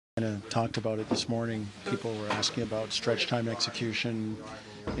kind of talked about it this morning. People were asking about stretch time execution.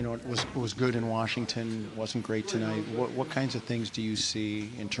 You know, it was good in Washington. It wasn't great tonight. What kinds of things do you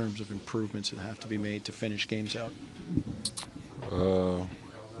see in terms of improvements that have to be made to finish games out?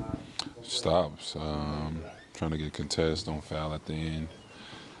 Stops. Trying to get contest, don't foul at the end.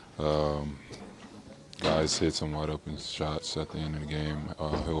 Guys hit some wide open shots at the end of the game.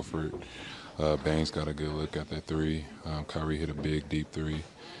 Hilford, Banks got a good look at that three. Kyrie hit a big, deep three.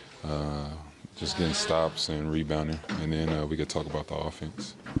 Just getting stops and rebounding. And then we could talk about the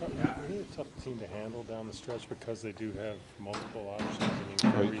offense. Really a tough team to handle down the stretch because they do have multiple options. I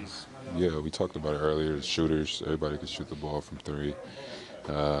mean, Kyrie's... Yeah, we talked about it earlier. The shooters, everybody can shoot the ball from three.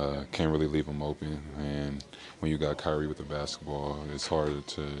 Can't really leave them open. And when you got Kyrie with the basketball, it's harder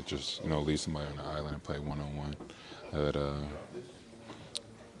to just, leave somebody on the island and play one-on-one.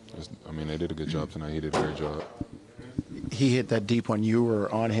 They did a good job tonight. He did a great job. He hit that deep one. You were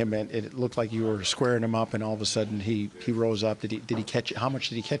on him, and it looked like you were squaring him up, and all of a sudden he rose up. Did he catch you? How much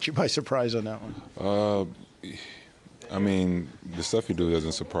did he catch you by surprise on that one? The stuff he do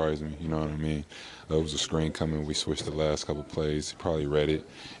doesn't surprise me. You know what I mean? It was a screen coming. We switched the last couple plays. He probably read it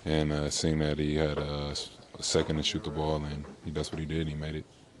and seen that he had a second to shoot the ball, and that's what he did. He made it.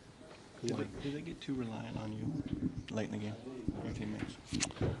 Do they get too reliant on you late in the game, your teammates?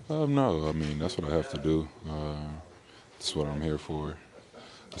 No. That's what I have to do. That's what I'm here for.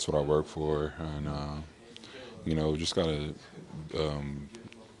 That's what I work for. And, just got to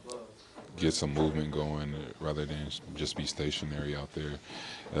get some movement going rather than just be stationary out there.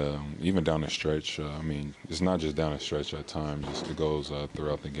 Even down the stretch, it's not just down the stretch at times. It goes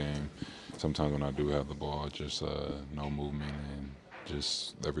throughout the game. Sometimes when I do have the ball, just no movement and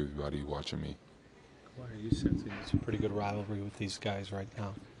just everybody watching me. Why are you sensing it's a pretty good rivalry with these guys right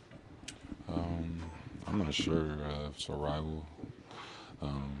now? I'm not sure if it's a rival.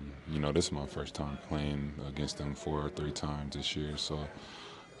 This is my first time playing against them 4 or 3 times this year, so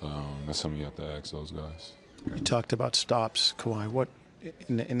that's something you have to ask those guys. You talked about stops, Kawhi. What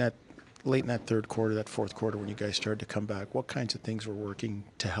in that late in that third quarter, that fourth quarter, when you guys started to come back, what kinds of things were working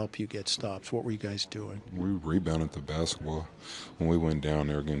to help you get stops? What were you guys doing? We rebounded the basketball. When we went down,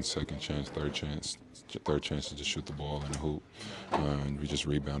 they were getting second chance, third chances to shoot the ball in the hoop, and we just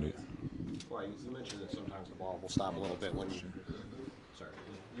rebounded. Well, you mentioned that sometimes the ball will stop a little bit when you. Sorry,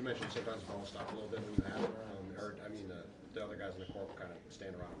 you mentioned sometimes the ball will stop a little bit when you have it, the other guys in the court will kind of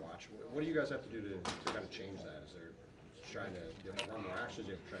stand around and watch. What do you guys have to do to kind of change that? Is there trying to run more actions?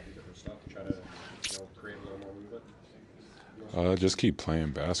 You have to try to do different stuff to try to create a little more movement? Just keep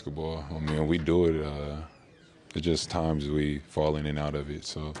playing basketball. We do it. It's just times we fall in and out of it.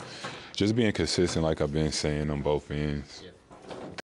 So just being consistent, like I've been saying, on both ends. Yeah.